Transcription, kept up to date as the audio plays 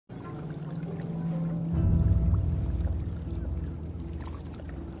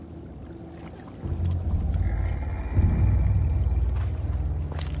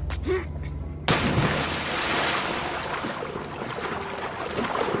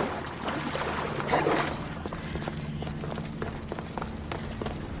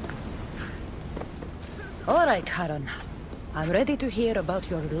All right, Charon. I'm ready to hear about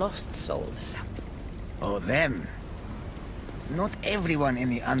your lost souls. Oh, them. Not everyone in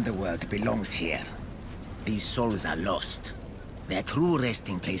the underworld belongs here. These souls are lost. Their true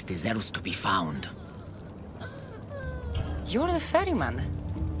resting place deserves to be found. You're the ferryman.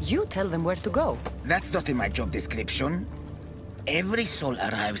 You tell them where to go. That's not in my job description. Every soul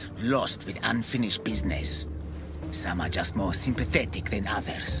arrives lost with unfinished business. Some are just more sympathetic than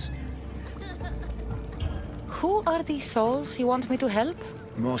others. Who are these souls you want me to help?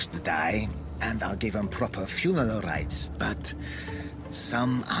 Most die, and I'll give them proper funeral rites, but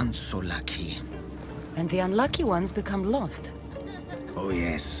some aren't so lucky. And the unlucky ones become lost. Oh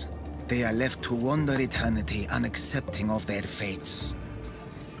yes. They are left to wander eternity, unaccepting of their fates.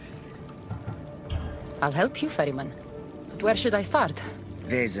 I'll help you, ferryman. But where should I start?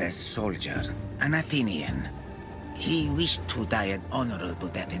 There's a soldier, an Athenian. He wished to die an honorable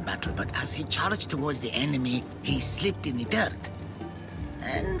death in battle, but as he charged towards the enemy, he slipped in the dirt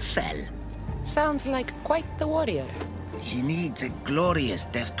and fell. Sounds like quite the warrior. He needs a glorious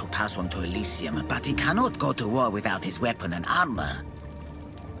death to pass on to Elysium, but he cannot go to war without his weapon and armor.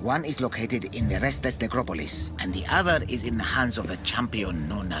 One is located in the restless necropolis, and the other is in the hands of the champion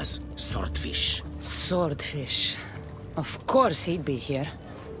known as Swordfish. Swordfish. Of course he'd be here.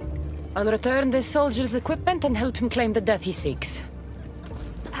 I'll return the soldier's equipment and help him claim the death he seeks.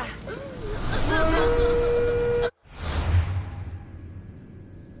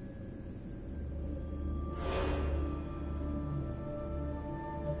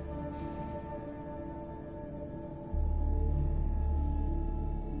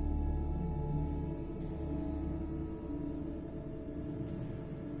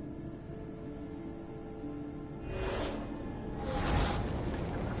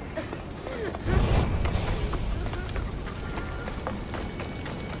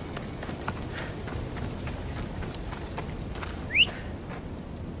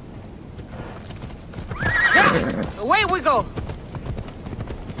 Away we go!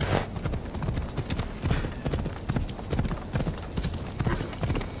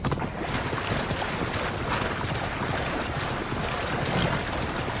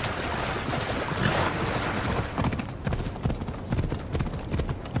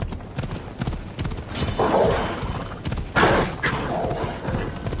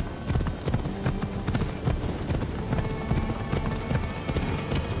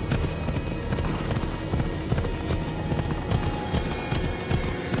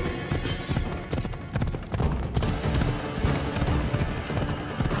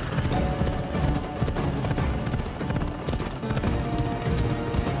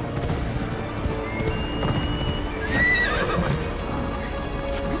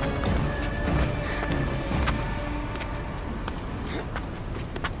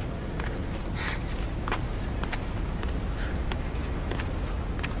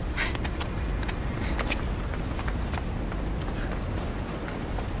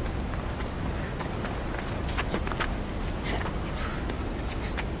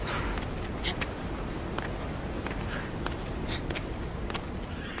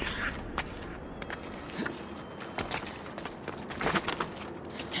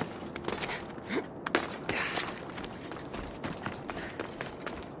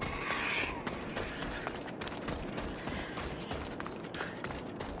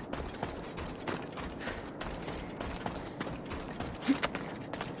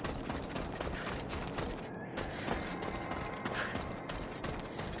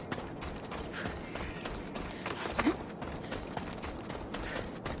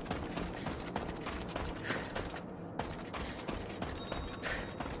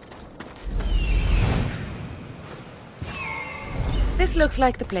 This looks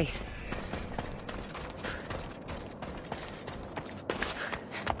like the place.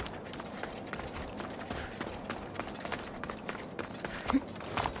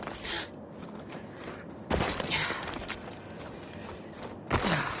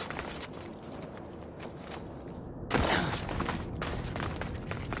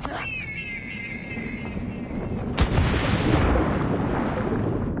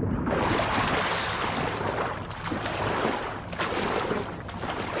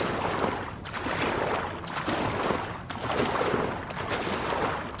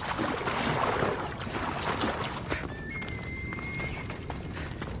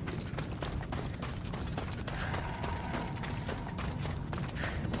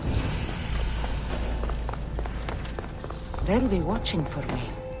 They'll be watching for me.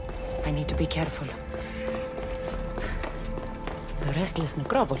 I need to be careful. The restless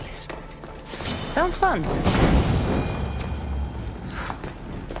necropolis. Sounds fun.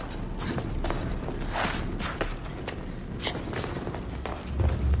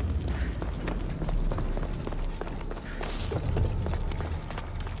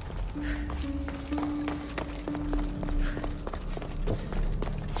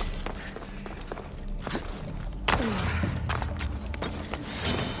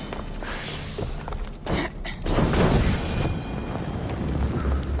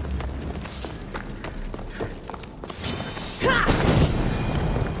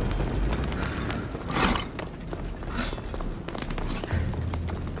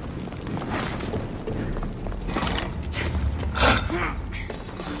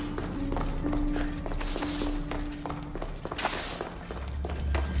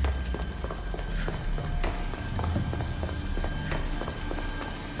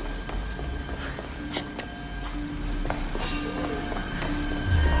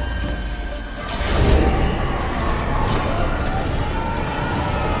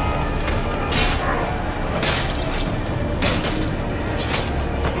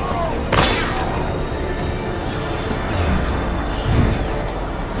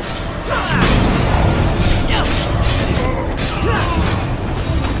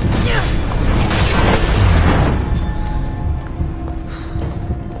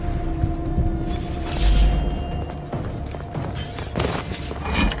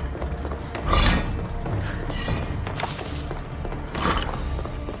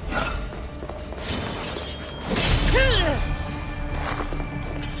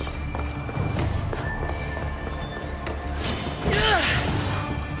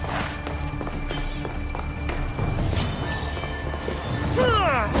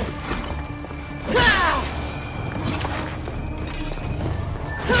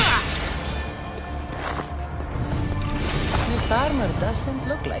 Armor doesn't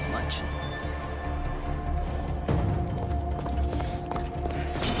look like much.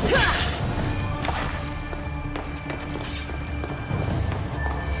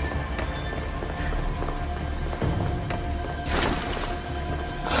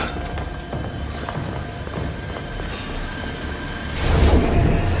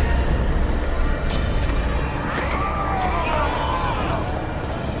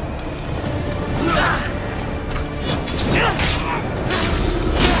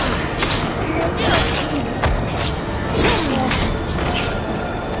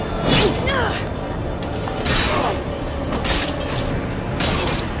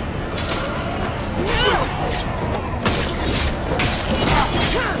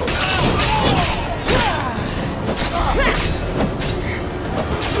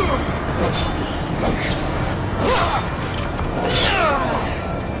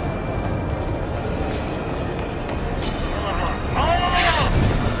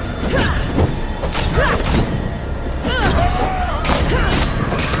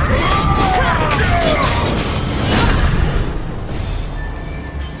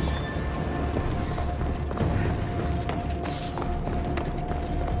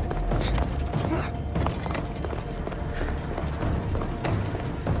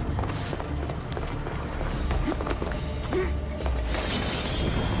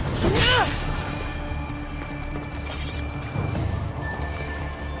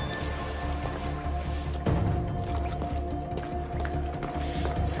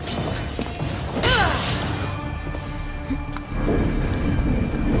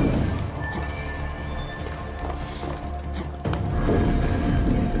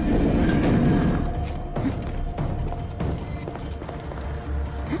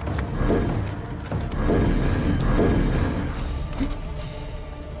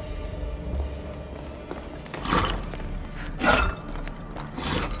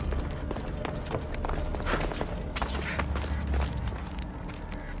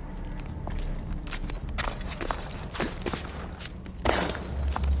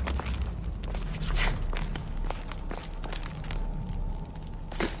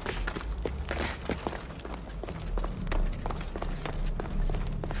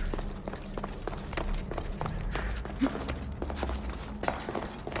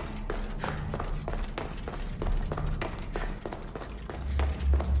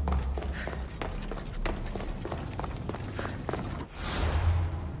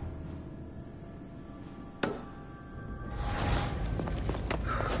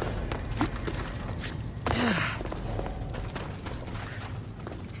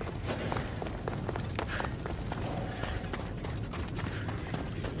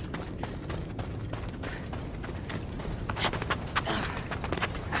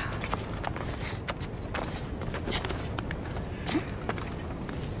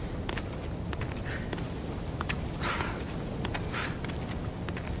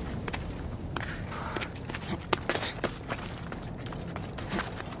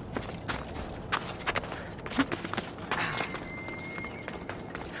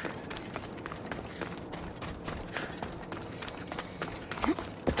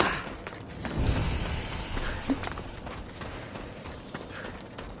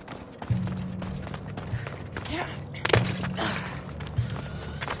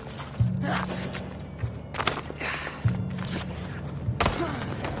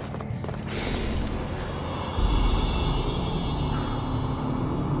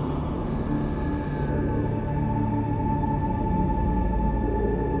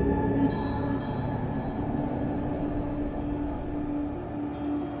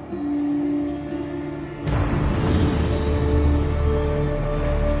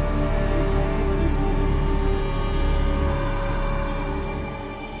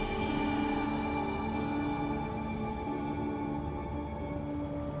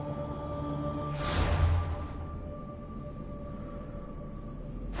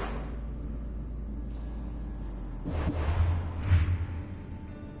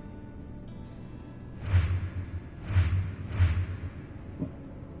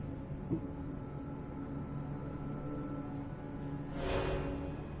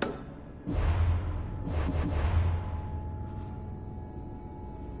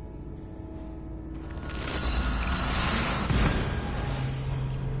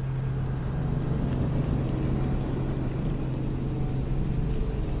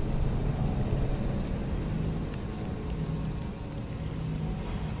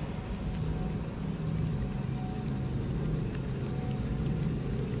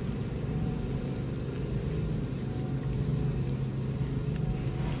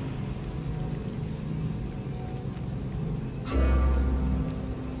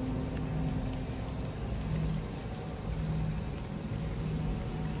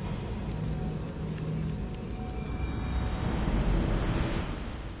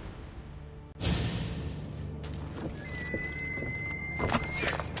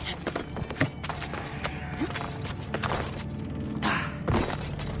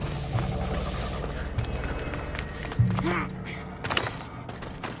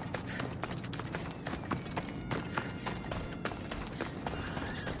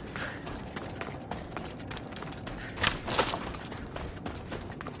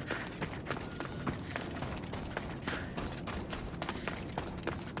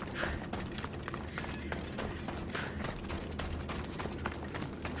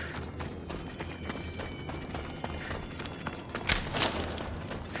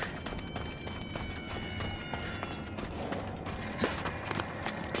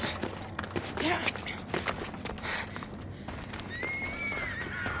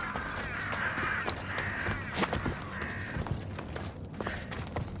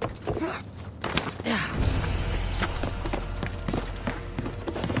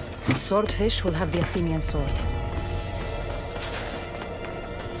 Swordfish will have the Athenian sword.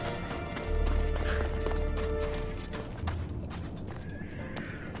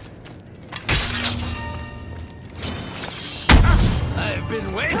 I've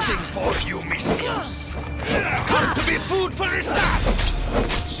been waiting for you, Missius. Come to be food for the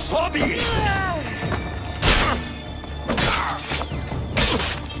stats! So be it!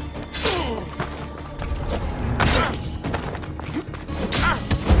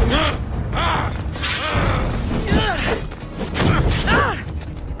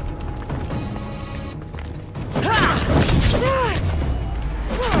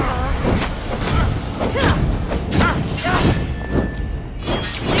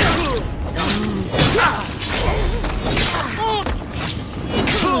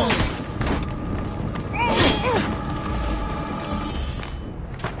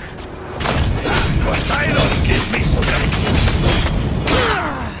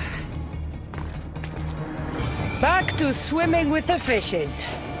 Back to swimming with the fishes.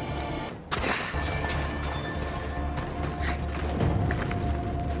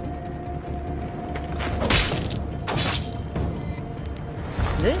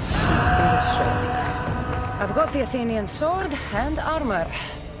 This must be the sword. I've got the Athenian sword and armor.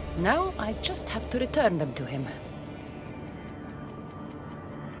 Now I just have to return them to him.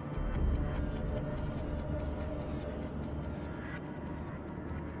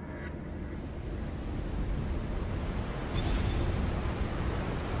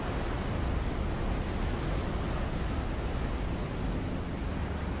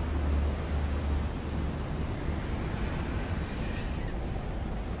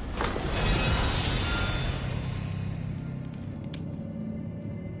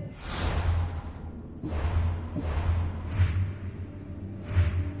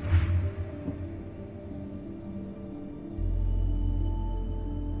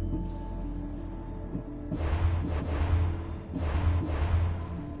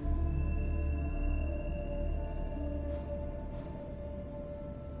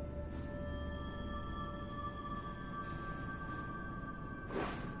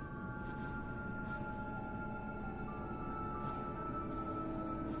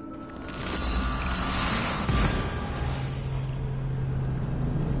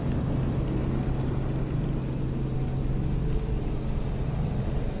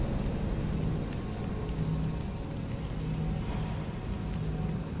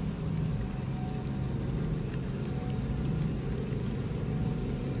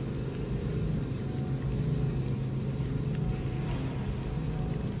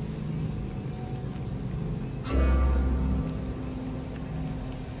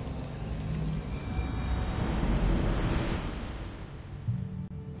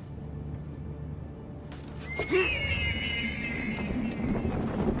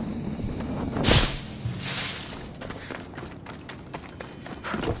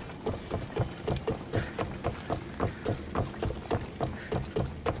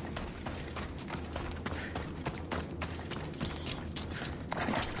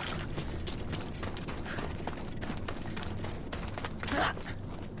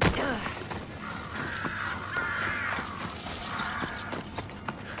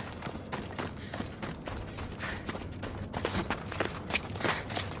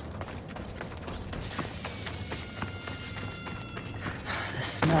 The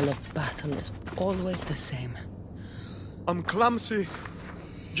smell of battle is always the same. I'm clumsy.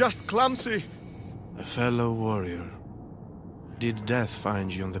 Just clumsy. A fellow warrior. Did death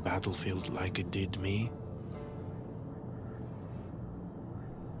find you on the battlefield like it did me?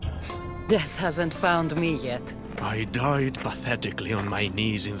 Death hasn't found me yet. I died pathetically on my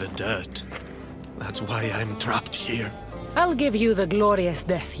knees in the dirt. That's why I'm trapped here. I'll give you the glorious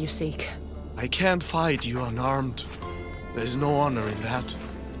death you seek. I can't fight you unarmed. There's no honor in that.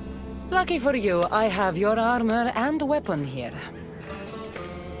 Lucky for you, I have your armor and weapon here.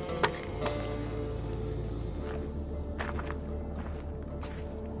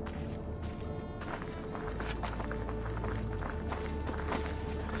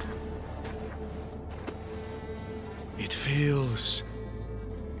 It feels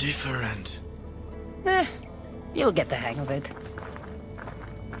different. You'll get the hang of it.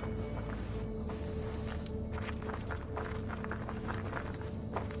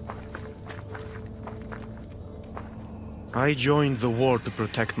 I joined the war to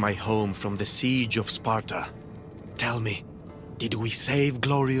protect my home from the siege of Sparta. Tell me, did we save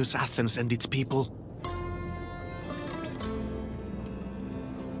glorious Athens and its people?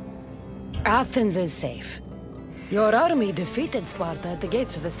 Athens is safe. Your army defeated Sparta at the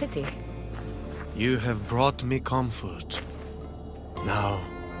gates of the city. You have brought me comfort. Now,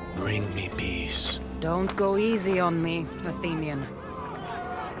 Bring me peace. Don't go easy on me, Athenian.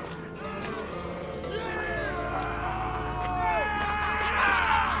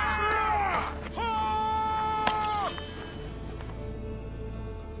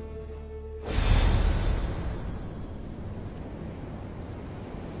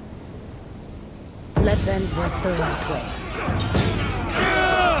 Let's end this the right way.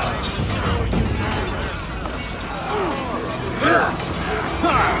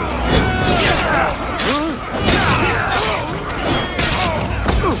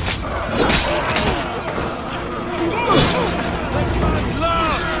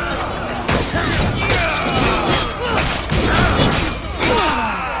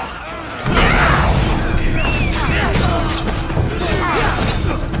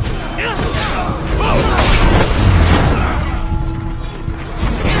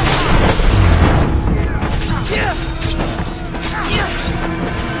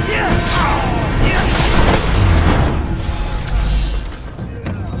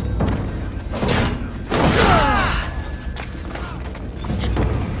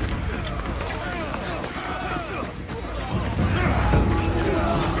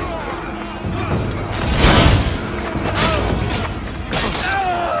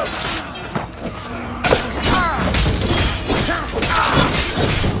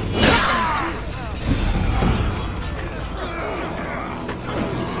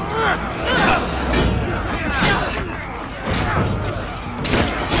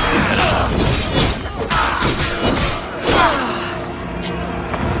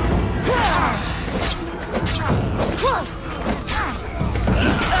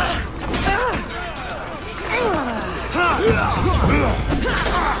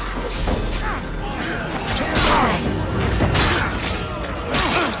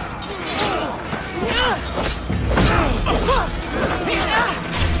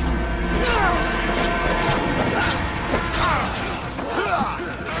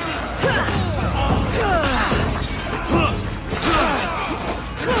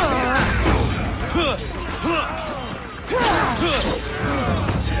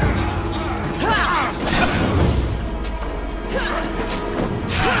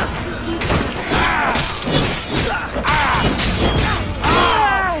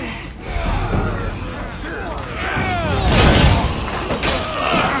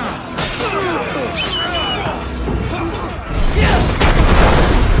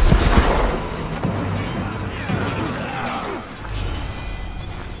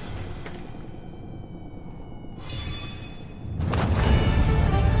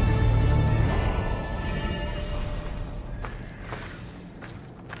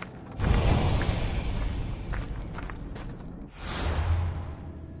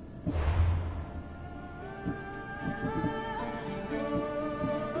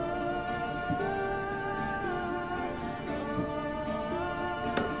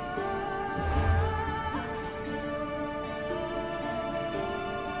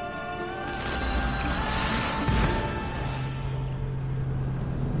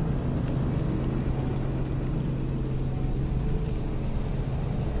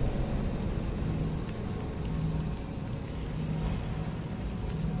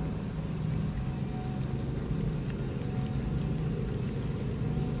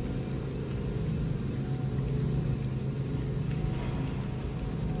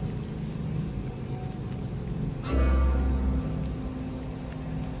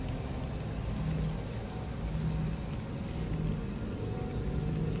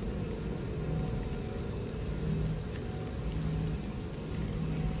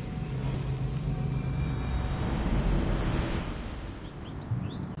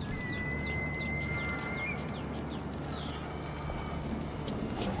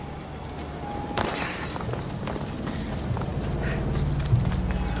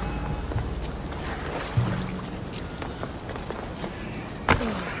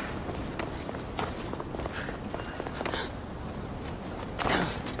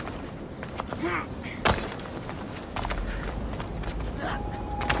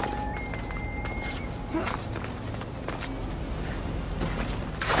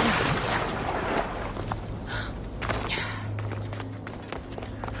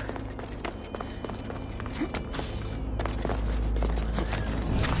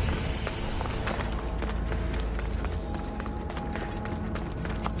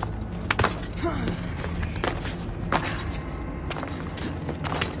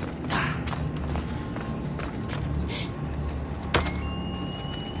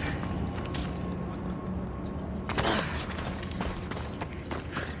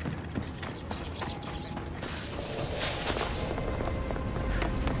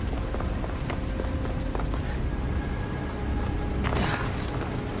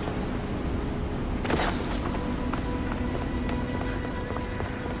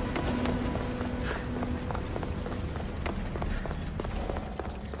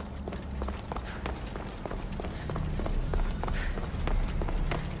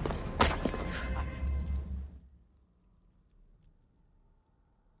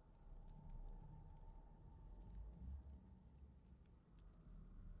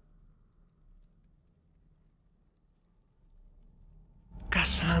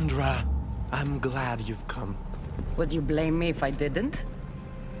 Cassandra, I'm glad you've come. Would you blame me if I didn't?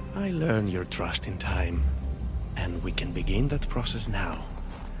 I learn your trust in time, and we can begin that process now.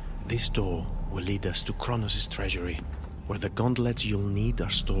 This door will lead us to Kronos' treasury, where the gauntlets you'll need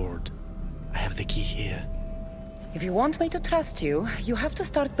are stored. I have the key here. If you want me to trust you, you have to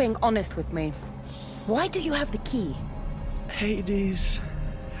start being honest with me. Why do you have the key? Hades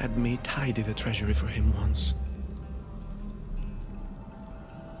had me tidy the treasury for him once.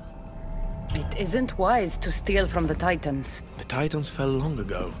 It isn't wise to steal from the Titans. The Titans fell long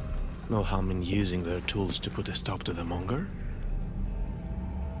ago. No harm in using their tools to put a stop to the monger.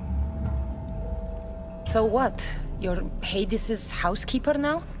 So what? You're Hades' housekeeper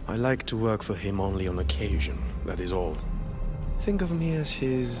now? I like to work for him only on occasion, that is all. Think of me as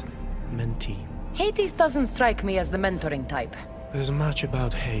his mentee. Hades doesn't strike me as the mentoring type. There's much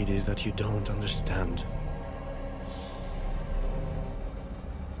about Hades that you don't understand.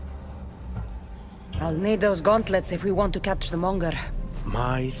 I'll need those gauntlets if we want to catch the monger.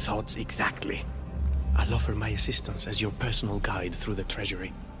 My thoughts exactly. I'll offer my assistance as your personal guide through the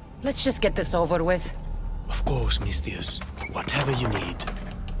treasury. Let's just get this over with. Of course, Misthios. Whatever you need.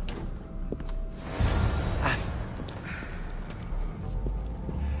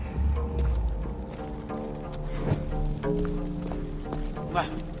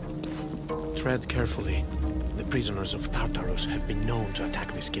 Tread carefully. The prisoners of Tartarus have been known to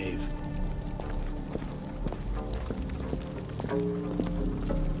attack this cave.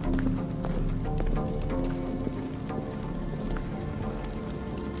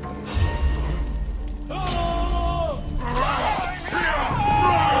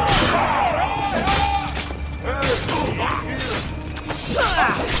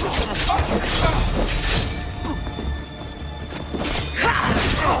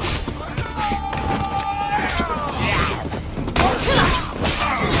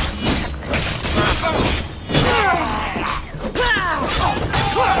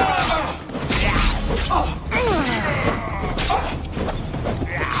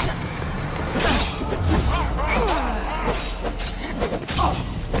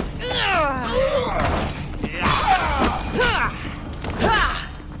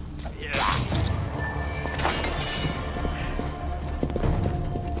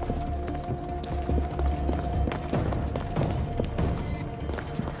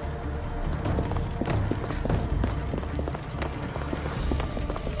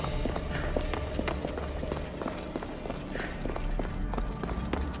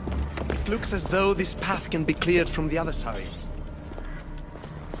 Looks as though this path can be cleared from the other side.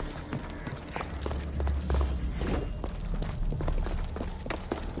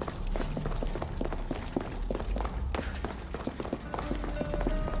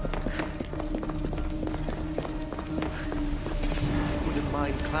 Wouldn't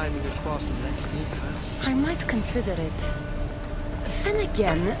mind climbing across and letting me pass? I might consider it. Then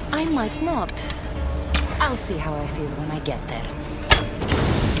again, I might not. I'll see how I feel when I get there.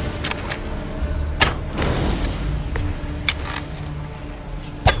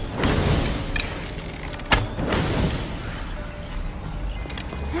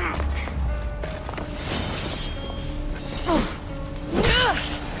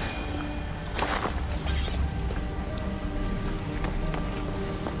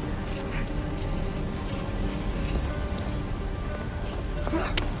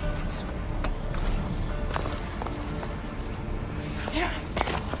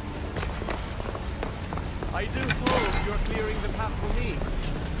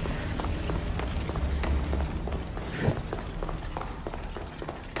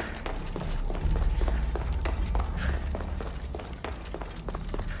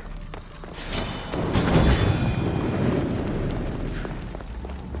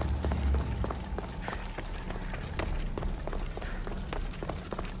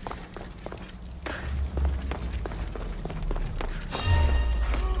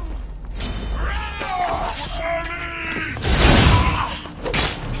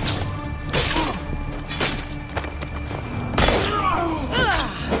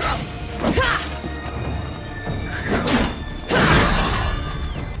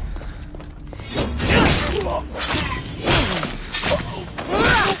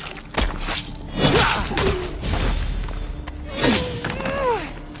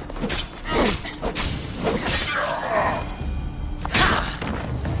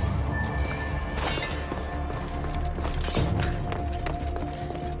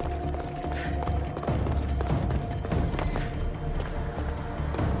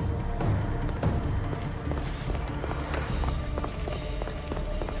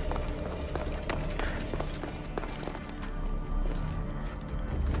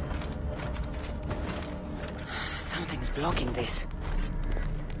 Something's blocking this.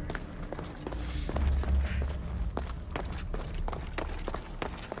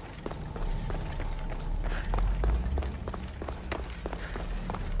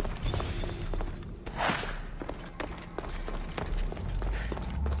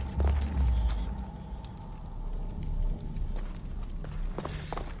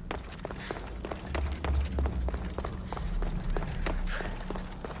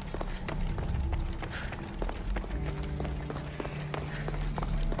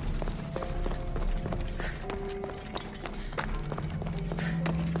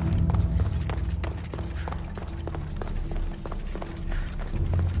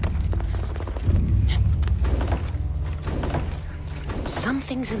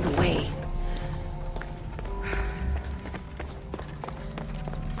 Something's in the way.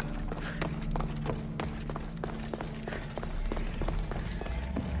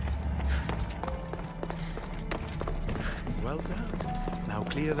 Well done. Now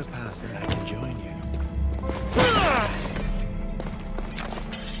clear the path and I can join you.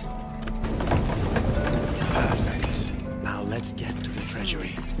 Perfect. Now let's get to the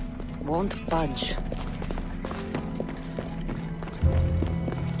treasury. Won't budge.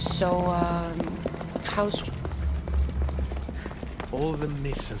 So, how's... All the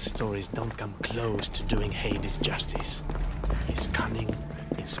myths and stories don't come close to doing Hades justice. He's cunning,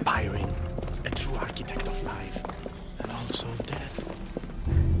 inspiring, a true architect of life, and also of death.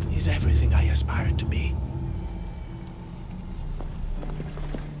 He's everything I aspire to be.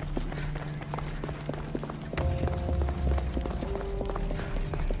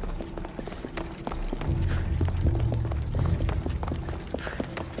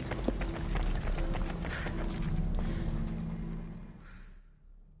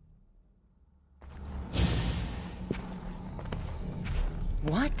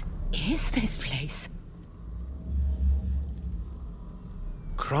 What is this place?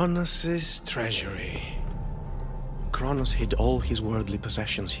 Kronos' treasury. Kronos hid all his worldly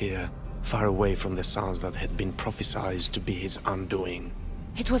possessions here, far away from the sons that had been prophesied to be his undoing.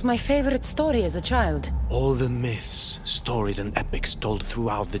 It was my favorite story as a child. All the myths, stories and epics told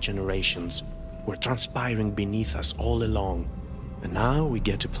throughout the generations were transpiring beneath us all along. And now we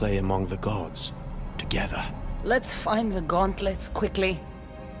get to play among the gods, together. Let's find the gauntlets quickly.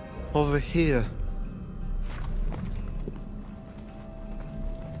 Over here.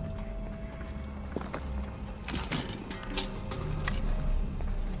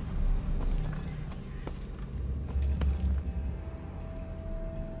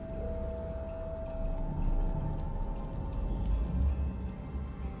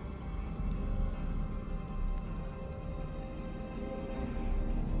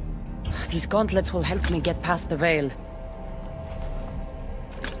 These gauntlets will help me get past the veil.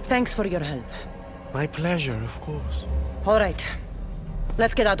 Thanks for your help. My pleasure, of course. All right.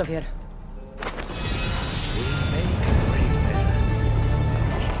 Let's get out of here.